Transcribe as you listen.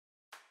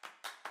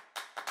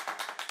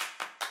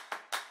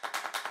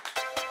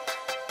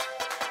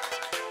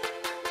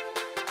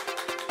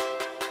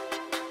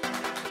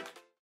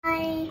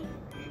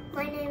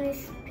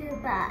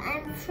Pupa.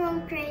 I'm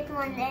from grade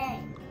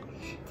 1A.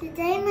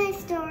 Today my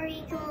story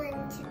is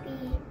going to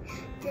be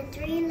The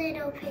Three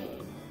Little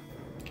Pigs.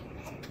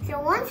 So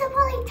once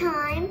upon a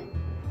time,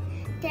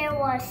 there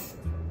was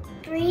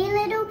 3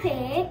 little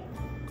pigs,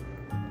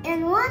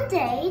 and one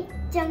day,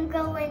 them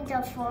go in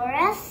the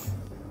forest.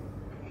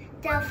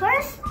 The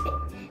first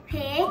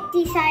pig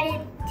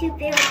decided to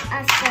build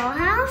a straw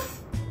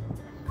house.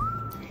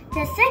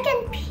 The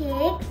second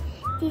pig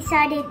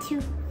decided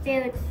to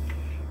build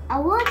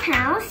a wood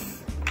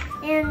house,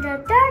 and the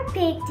third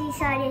pig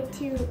decided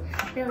to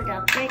build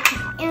a brick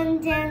house.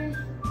 And then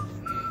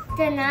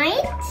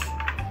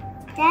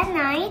that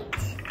night,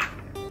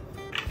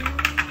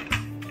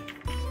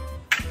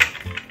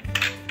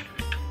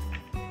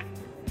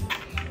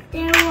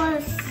 there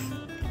was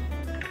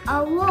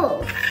a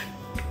wolf.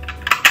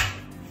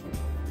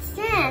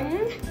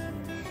 Then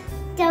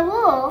the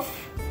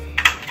wolf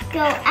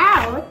go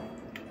out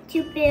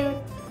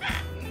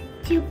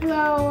to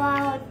blow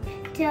out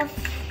the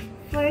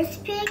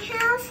first pig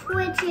house,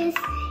 which is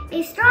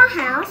a straw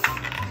house.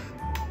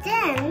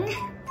 Then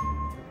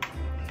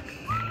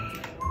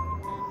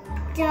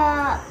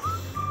the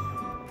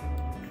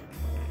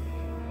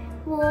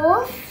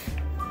wolf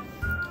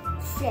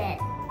said,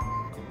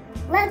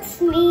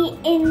 "Let's meet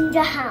in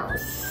the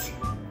house."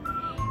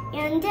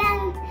 And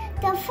then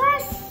the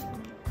first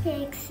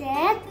pig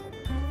said,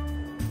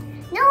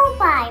 "No,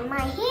 by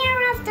my hair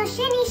of the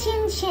shinny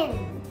shin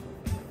shin."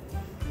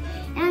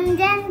 And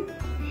then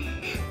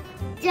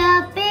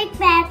the big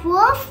bad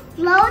wolf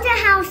blow the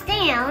house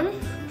down.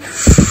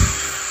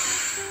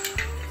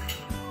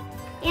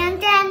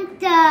 And then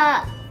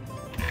the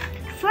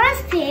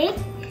first pig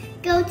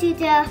go to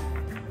the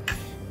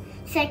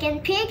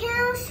second pig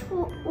house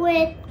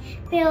with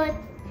built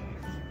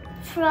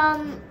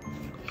from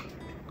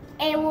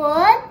a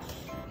wood,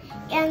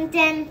 and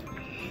then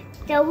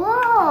the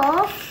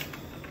wolf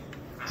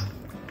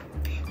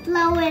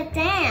blow it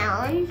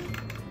down,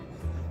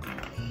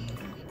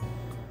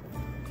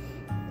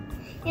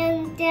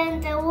 and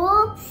then the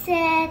wolf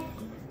said,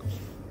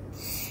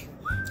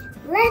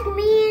 "Let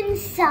me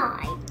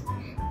inside."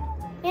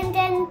 And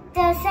then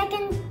the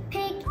second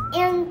pig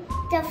and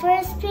the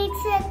first pig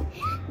said,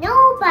 "No,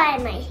 by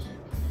my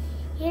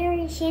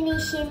hairy shinny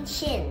shin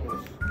shin."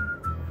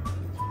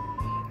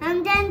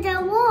 And then the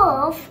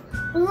wolf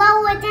blow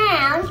it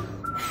down,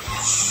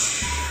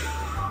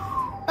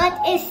 but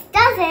it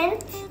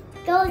doesn't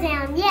go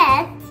down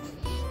yet,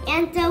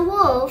 and the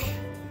wolf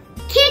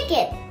kick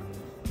it.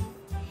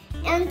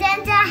 And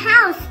then the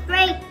house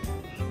break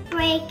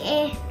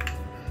a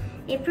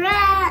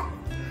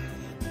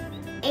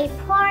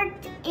part,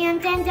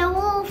 and then the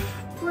wolf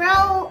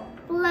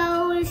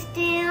blows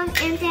down,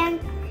 and then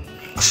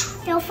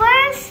the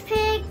first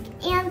pig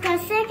and the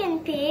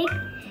second pig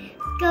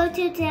go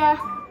to the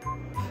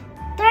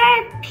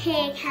third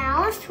pig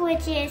house,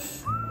 which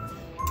is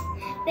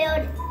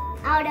built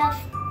out of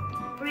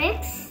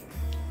bricks,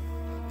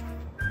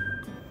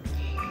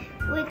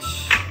 which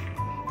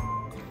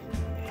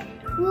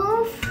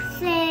wolf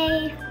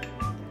say,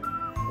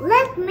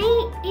 "Let me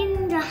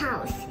in the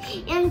house."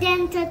 And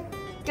then the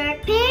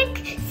third pig,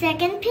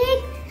 second pig,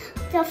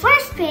 the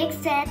first pig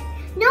said,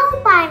 "No,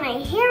 by my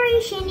hairy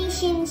shinny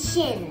shin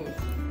shin."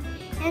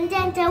 And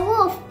then the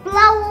wolf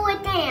blow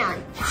it down.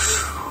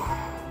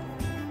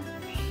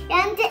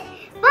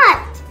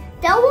 But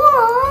the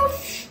wolf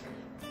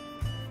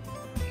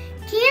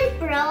can't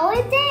blow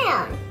it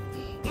down,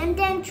 and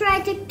then try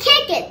to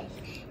kick it.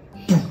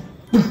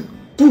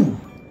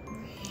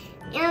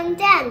 And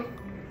then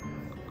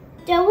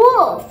the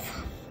wolf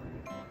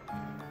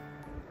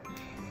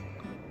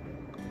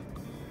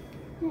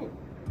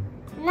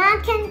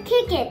not can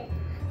kick it.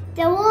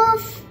 The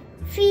wolf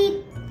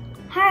feet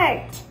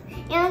hurt,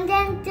 and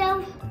then the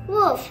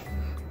wolf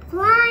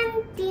climb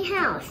the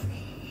house,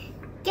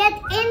 get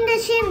in the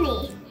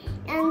chimney,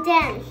 and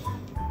then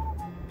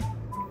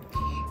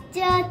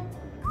the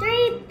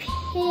 3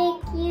 pig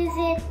use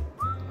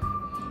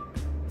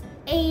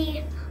a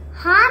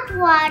hot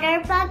water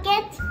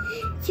bucket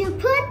to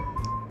put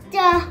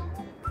the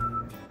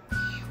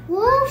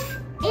wolf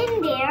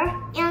in there,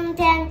 and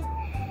then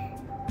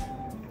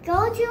go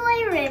to a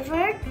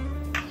river,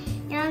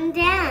 and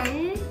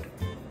then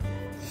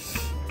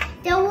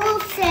the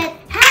wolf said,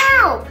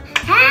 "Help!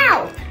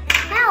 Help!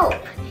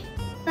 Help!"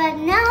 But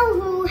no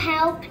who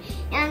help,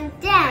 and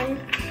then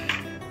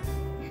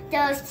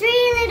those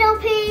 3 little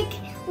pigs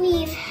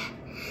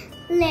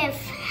live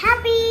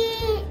happy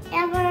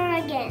ever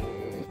again.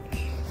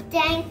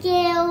 Thank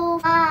you.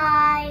 Bye.